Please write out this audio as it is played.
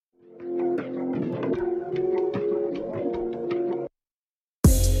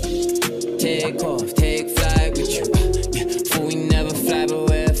take off, take flight with you. For we never fly, but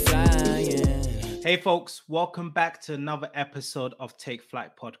we're flying. Hey folks, welcome back to another episode of Take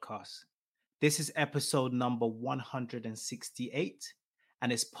Flight Podcast. This is episode number 168,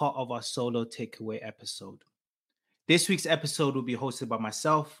 and it's part of our solo takeaway episode. This week's episode will be hosted by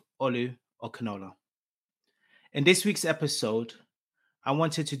myself, Olu Okinola. In this week's episode, I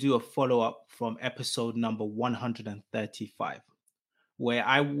wanted to do a follow-up from episode number 135, where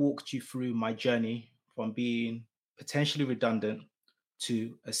I walked you through my journey from being potentially redundant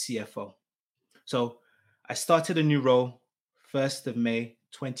to a CFO. So I started a new role 1st of May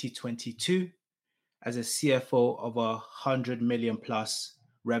 2022 as a CFO of a 100 million plus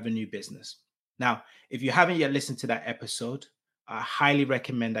revenue business. Now, if you haven't yet listened to that episode, I highly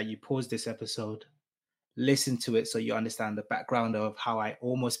recommend that you pause this episode, listen to it so you understand the background of how I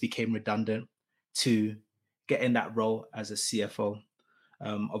almost became redundant to get in that role as a CFO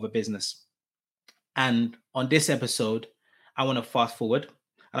of a business. And on this episode, I want to fast forward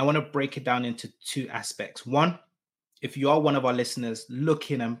and I want to break it down into two aspects. One, if you are one of our listeners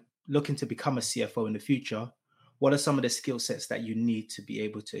looking to become a CFO in the future, what are some of the skill sets that you need to be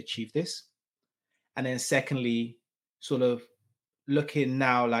able to achieve this? And then secondly, sort of looking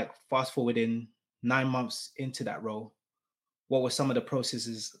now, like fast forwarding 9 months into that role, what were some of the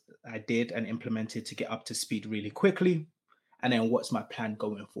processes I did and implemented to get up to speed really quickly? And then what's my plan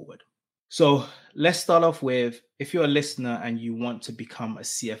going forward? So let's start off with, if you're a listener and you want to become a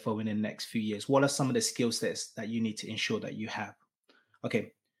CFO in the next few years, what are some of the skill sets that you need to ensure that you have?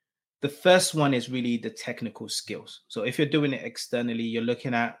 Okay, the first one is really the technical skills. So if you're doing it externally, you're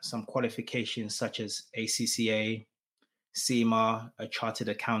looking at some qualifications such as ACCA, CIMA, a chartered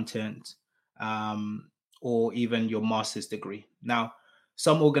accountant, or even your master's degree. Now,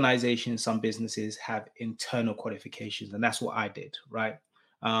 some organizations, some businesses have internal qualifications, and that's what I did, right?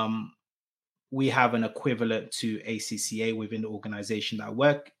 We have an equivalent to ACCA within the organization that I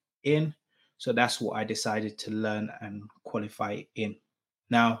work in. So that's what I decided to learn and qualify in.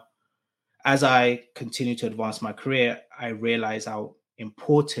 Now, as I continue to advance my career, I realize how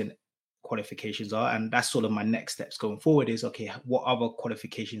important qualifications are. And that's sort of my next steps going forward is, okay, what other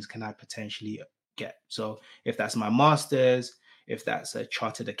qualifications can I potentially get? So if that's my master's, if that's a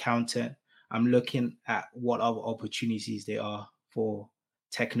chartered accountant, I'm looking at what other opportunities there are for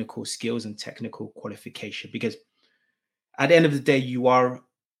technical skills and technical qualification, because at the end of the day, you are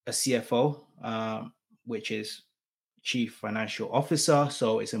a CFO, which is Chief Financial Officer.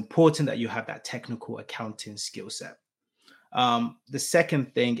 So it's important that you have that technical accounting skill set. The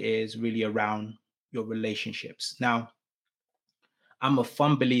second thing is really around your relationships. Now, I'm a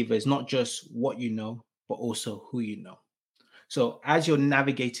firm believer it's not just what you know, but also who you know. So as you're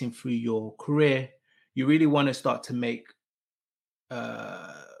navigating through your career, you really want to start to make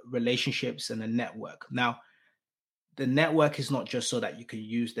relationships and a network. Now, the network is not just so that you can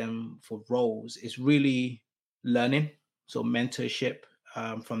use them for roles, it's really learning, so mentorship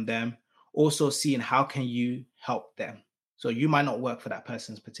from them, also seeing how can you help them. So you might not work for that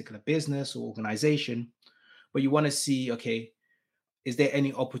person's particular business or organization, but you want to see, okay, is there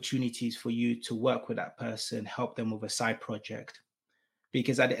any opportunities for you to work with that person, help them with a side project?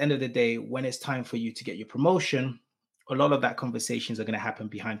 Because at the end of the day, when it's time for you to get your promotion, a lot of that conversations are going to happen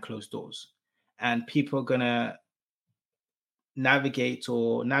behind closed doors, and people are going to navigate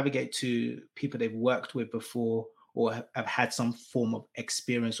to people they've worked with before or have had some form of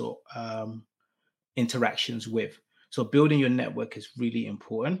experience or interactions with. So building your network is really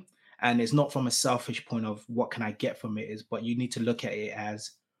important. And it's not from a selfish point of what can I get from it is, but you need to look at it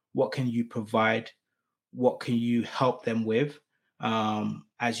as what can you provide? What can you help them with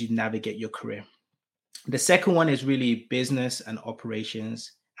as you navigate your career? The second one is really business and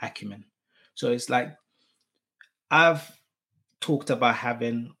operations acumen. So it's like I've talked about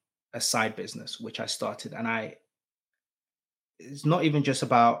having a side business, which I started, and it's not even just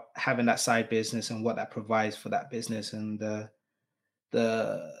about having that side business and what that provides for that business and the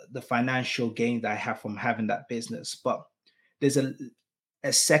financial gain that I have from having that business, but there's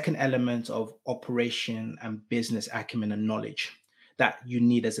a second element of operation and business acumen and knowledge that you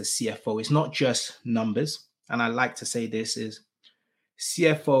need as a CFO. It's not just numbers. And I like to say this is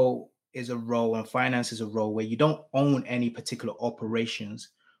CFO is a role and finance is a role where you don't own any particular operations,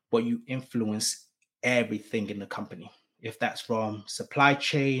 but you influence everything in the company. If that's from supply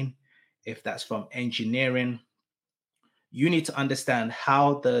chain, if that's from engineering, you need to understand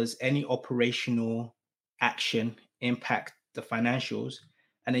how does any operational action impact the financials.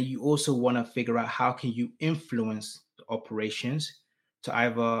 And then you also want to figure out how can you influence the operations to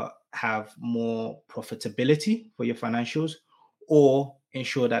either have more profitability for your financials or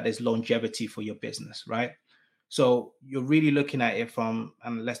ensure that there's longevity for your business, right? So you're really looking at it from,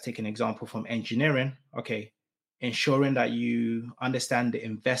 and let's take an example from engineering. Okay, ensuring that you understand the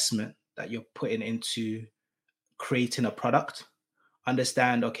investment that you're putting into creating a product.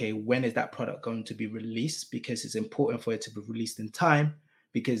 Understand, okay, when is that product going to be released? Because it's important for it to be released in time,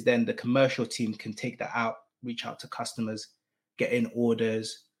 because then the commercial team can take that out, reach out to customers, get in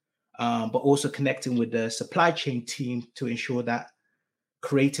orders, but also connecting with the supply chain team to ensure that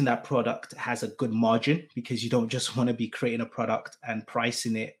creating that product has a good margin, because you don't just want to be creating a product and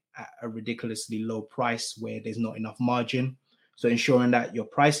pricing it at a ridiculously low price where there's not enough margin. So ensuring that you're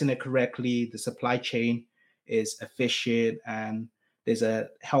pricing it correctly, the supply chain is efficient, and there's a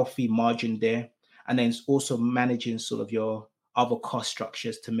healthy margin there. And then it's also managing sort of your other cost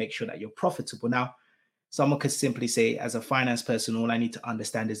structures to make sure that you're profitable. Now, someone could simply say, as a finance person, all I need to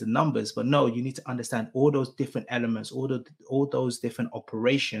understand is the numbers. But no, you need to understand all those different elements, all those different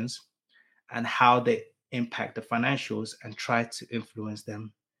operations, and how they impact the financials, and try to influence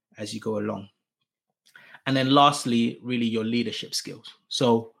them as you go along. And then lastly, really your leadership skills.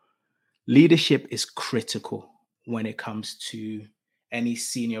 So leadership is critical when it comes to any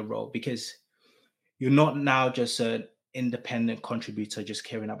senior role, because you're not now just an independent contributor just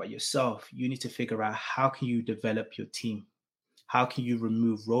caring about yourself. You need to figure out, how can you develop your team? How can you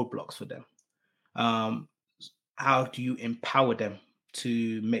remove roadblocks for them? Um, how do you empower them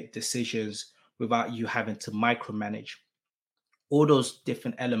to make decisions without you having to micromanage? All those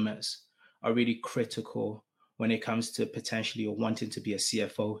different elements are really critical when it comes to potentially or wanting to be a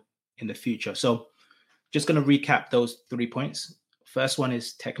CFO in the future. So just going to recap those 3 points. First one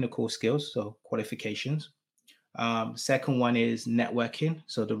is technical skills, so qualifications. Second one is networking,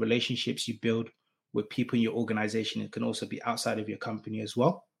 so the relationships you build with people in your organization. It can also be outside of your company as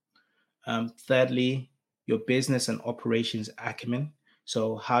well. Thirdly, your business and operations acumen.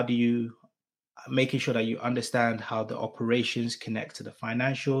 So how do you making sure that you understand how the operations connect to the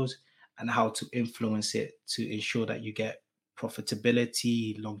financials, and how to influence it to ensure that you get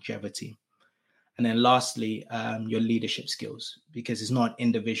profitability, longevity. And then lastly, your leadership skills, because it's not an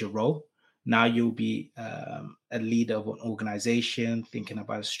individual role. Now you'll be a leader of an organization, thinking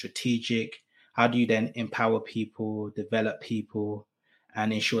about strategic. How do you then empower people, develop people,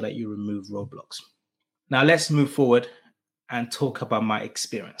 and ensure that you remove roadblocks? Now let's move forward and talk about my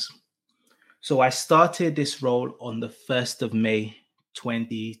experience. So I started this role on the 1st of May,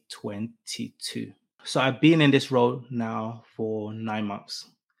 2022. So I've been in this role now for 9 months.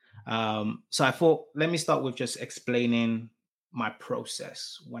 So I thought, let me start with just explaining my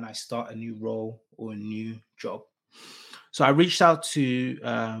process when I start a new role or a new job. So I reached out to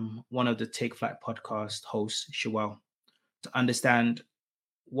one of the Take Flight podcast hosts, Shawel, to understand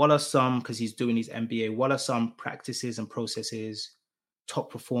what are some, because he's doing his MBA, what are some practices and processes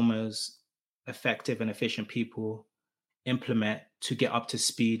top performers, effective and efficient people implement to get up to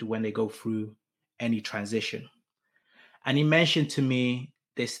speed when they go through any transition. And he mentioned to me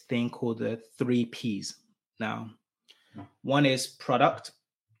this thing called the 3 Ps. Now, one is product,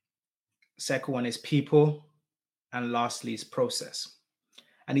 second one is people, and lastly is process.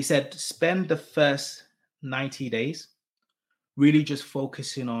 And he said, spend the first 90 days really just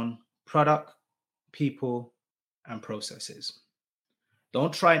focusing on product, people, and processes.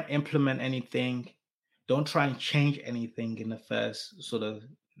 Don't try and implement anything. Don't try and change anything in the first sort of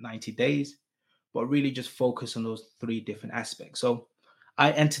 90 days, but really just focus on those 3 different aspects. So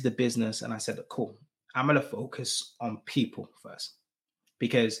I entered the business and I said, cool, I'm going to focus on people first,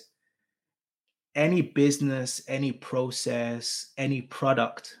 because any business, any process, any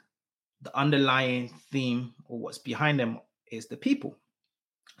product, the underlying theme or what's behind them is the people.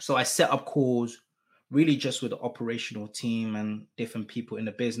 So I set up calls really just with the operational team and different people in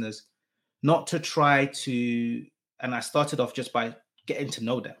the business, not to try to, and I started off just by getting to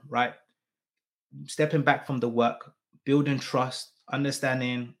know them, right? Stepping back from the work, building trust,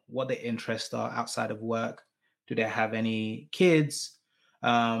 understanding what their interests are outside of work. Do they have any kids?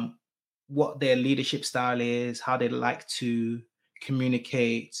 What their leadership style is, how they like to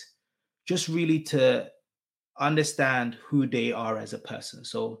communicate, just really to understand who they are as a person.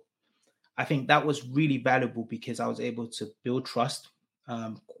 So I think that was really valuable, because I was able to build trust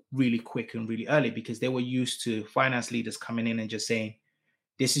really quick and really early, because they were used to finance leaders coming in and just saying,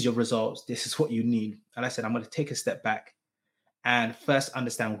 this is your results, this is what you need. And I said, I'm going to take a step back and first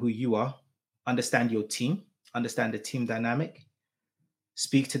understand who you are, understand your team, understand the team dynamic,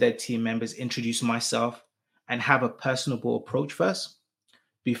 speak to their team members, introduce myself, and have a personable approach first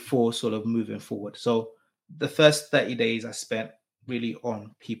before sort of moving forward. So the first 30 days I spent really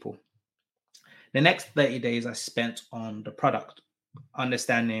on people. The next 30 days I spent on the product.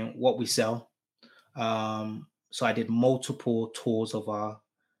 understanding what we sell. So I did multiple tours of our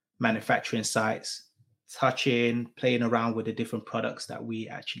manufacturing sites, touching, playing around with the different products that we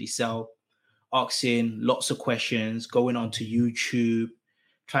actually sell, asking lots of questions, going onto YouTube,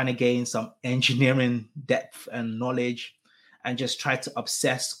 trying to gain some engineering depth and knowledge, and just try to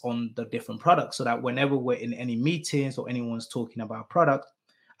obsess on the different products so that whenever we're in any meetings or anyone's talking about product,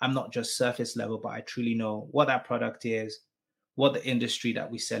 I'm not just surface level, but I truly know what that product is, what the industry that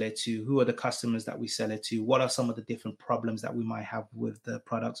we sell it to, who are the customers that we sell it to, what are some of the different problems that we might have with the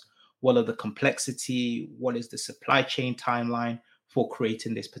products, what are the complexity, what is the supply chain timeline for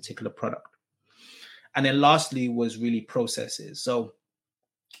creating this particular product. And then lastly was really processes. So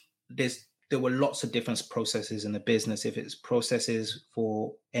there were lots of different processes in the business. If it's processes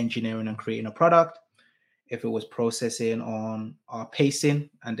for engineering and creating a product, if it was processing on our pacing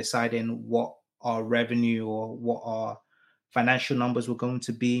and deciding what our revenue or what our financial numbers were going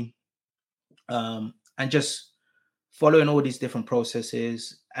to be, and just following all these different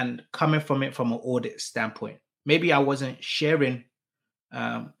processes and coming from it from an audit standpoint. Maybe I wasn't sharing.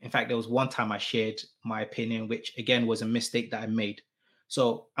 In fact, there was one time I shared my opinion, which again was a mistake that I made.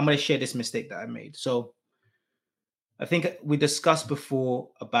 So I'm going to share this mistake that I made. So I think we discussed before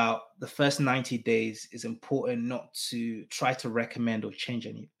about the first 90 days is important not to try to recommend or change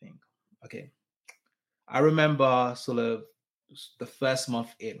anything. Okay. I remember sort of the first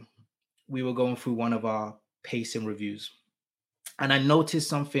month in, we were going through one of our pacing reviews. And I noticed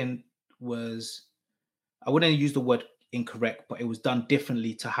something was, I wouldn't use the word incorrect, but it was done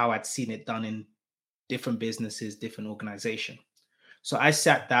differently to how I'd seen it done in different businesses, different organization. So I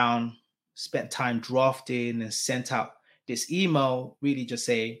sat down, spent time drafting and sent out this email, really just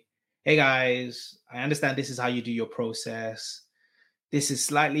say, hey guys, I understand this is how you do your process. This is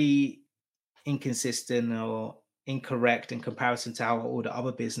slightly inconsistent or incorrect in comparison to how all the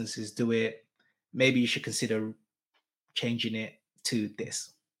other businesses do it. Maybe you should consider changing it to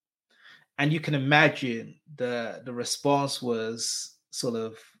this. And you can imagine the response was sort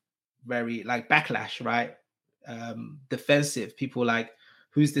of very like backlash, right? Defensive. People like,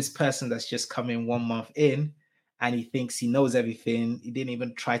 who's this person that's just come in 1 month in and he thinks he knows everything? He didn't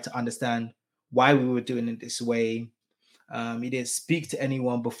even try to understand why we were doing it this way. He didn't speak to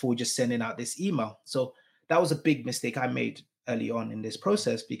anyone before just sending out this email. So that was a big mistake I made early on in this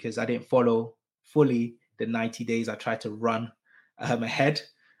process because I didn't follow fully the 90 days. I tried to run ahead.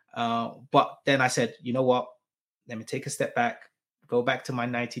 But then I said, you know what? Let me take a step back, go back to my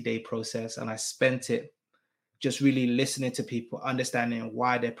 90-day process. And I spent it just really listening to people, understanding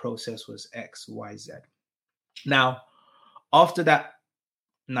why their process was X, Y, Z. Now, after that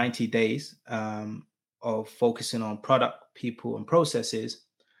 90 days of focusing on product, people, and processes,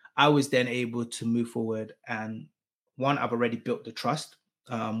 I was then able to move forward. And one, I've already built the trust.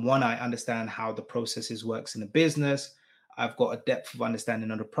 One, I understand how the processes works in the business. I've got a depth of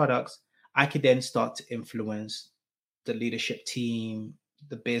understanding of the products. I could then start to influence the leadership team,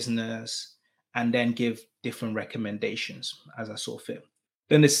 the business, and then give different recommendations as I saw fit.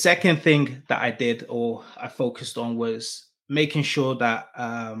 Then the second thing that I did or I focused on was making sure that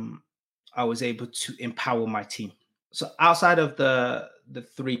I was able to empower my team. So outside of the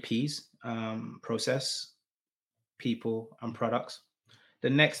three P's, process, people, and products, the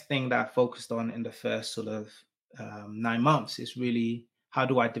next thing that I focused on in the first sort of 9 months is really how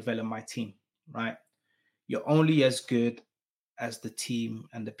do I develop my team, right? You're only as good as the team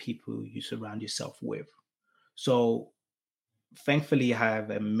and the people you surround yourself with. So thankfully, I have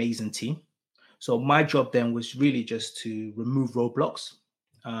an amazing team. So my job then was really just to remove roadblocks,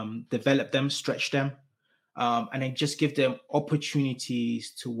 develop them, stretch them, and then just give them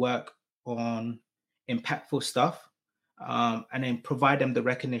opportunities to work on impactful stuff, and then provide them the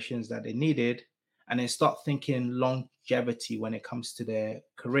recognitions that they needed, and then start thinking longevity when it comes to their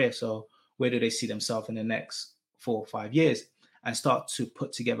career. So where do they see themselves in the next 4 or 5 years, and start to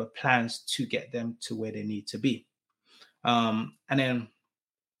put together plans to get them to where they need to be. And then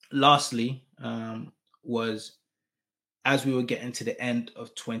lastly, was as we were getting to the end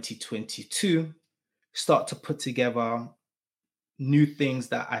of 2022, start to put together new things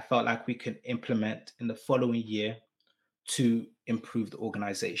that I felt like we could implement in the following year to improve the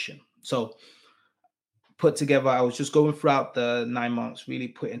organization. So put together, I was just going throughout the 9 months, really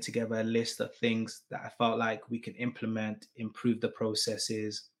putting together a list of things that I felt like we could implement, improve the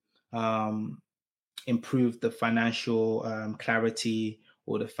processes, improve the financial clarity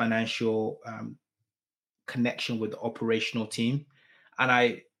or the financial connection with the operational team. And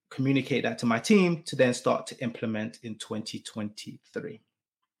I communicate that to my team to then start to implement in 2023.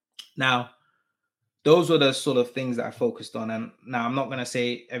 Now, those were the sort of things that I focused on. And now I'm not going to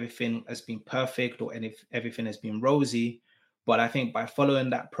say everything has been perfect or everything has been rosy, but I think by following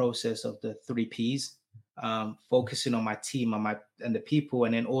that process of the 3Ps, focusing on my team and the people,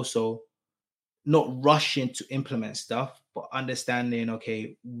 and then also not rushing to implement stuff, but understanding,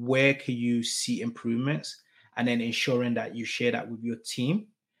 okay, where can you see improvements, and then ensuring that you share that with your team,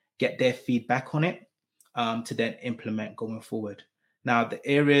 get their feedback on it, to then implement going forward. Now, the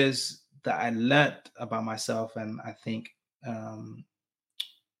areas that I learned about myself and I think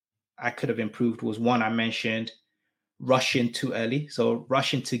I could have improved was one I mentioned, rushing too early. So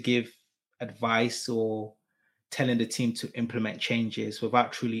rushing to give advice or telling the team to implement changes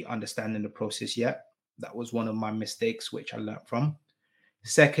without truly understanding the process yet. That was one of my mistakes, which I learned from.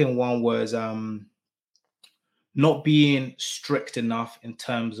 Second one was not being strict enough in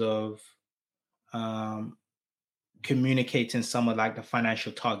terms of communicating some of like the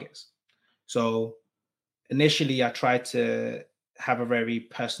financial targets. So initially I tried to have a very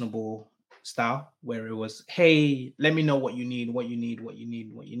personable style where it was, hey, let me know what you need,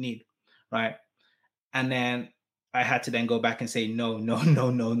 right? And then I had to then go back and say, no,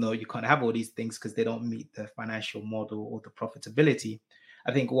 you can't have all these things because they don't meet the financial model or the profitability.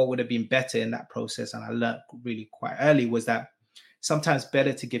 I think what would have been better in that process, and I learned really quite early, was that sometimes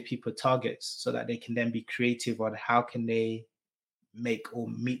better to give people targets so that they can then be creative on how can they make or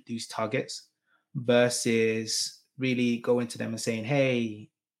meet these targets, versus really going to them and saying, hey,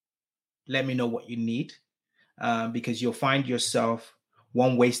 let me know what you need, because you'll find yourself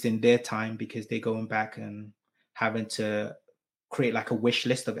wasting their time because they're going back and having to create like a wish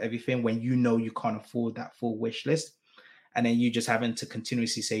list of everything when you can't afford that full wish list, and then you just having to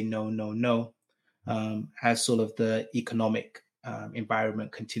continuously say no, as sort of the economic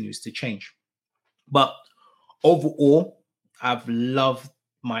environment continues to change. But overall, I've loved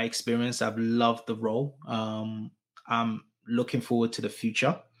my experience. I've loved the role. I'm looking forward to the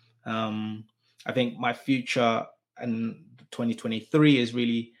future. I think my future in 2023 is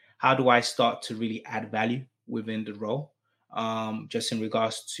really, how do I start to really add value within the role? Just in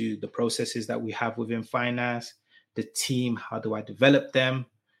regards to the processes that we have within finance, the team, how do I develop them,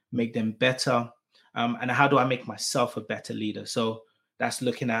 make them better? And how do I make myself a better leader? So that's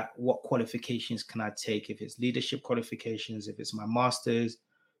looking at what qualifications can I take, if it's leadership qualifications, if it's my master's,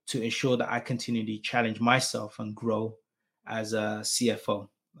 to ensure that I continually challenge myself and grow as a CFO.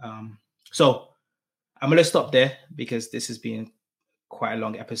 So I'm going to stop there because this has been quite a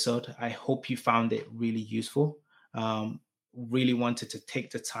long episode. I hope you found it really useful. Really wanted to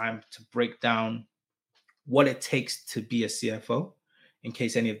take the time to break down what it takes to be a CFO. In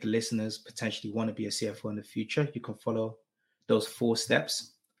case any of the listeners potentially want to be a CFO in the future, you can follow those 4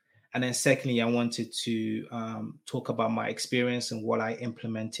 steps. And then secondly, I wanted to talk about my experience and what I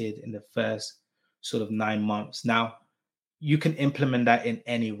implemented in the first sort of 9 months. Now, you can implement that in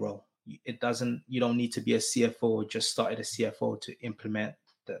any role. You don't need to be a CFO or just started a CFO to implement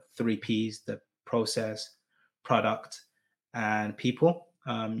the 3Ps, the process, product, and people.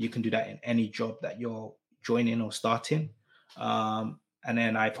 You can do that in any job that you're joining or starting. And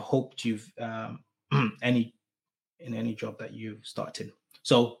then I've hoped you've in any job that you've started.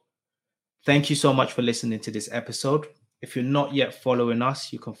 So thank you so much for listening to this episode. If you're not yet following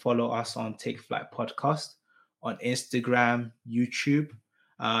us, you can follow us on Take Flight Podcast on Instagram, YouTube.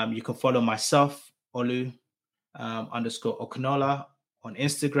 You can follow myself, Olu _ Okunola on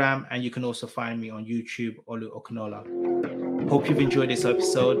Instagram, and you can also find me on YouTube, Olu Okunola. Hope you've enjoyed this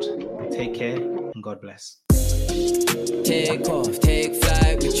episode. Take care and God bless. Take off, take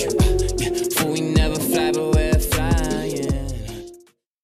flight with you. For we never fly, but we're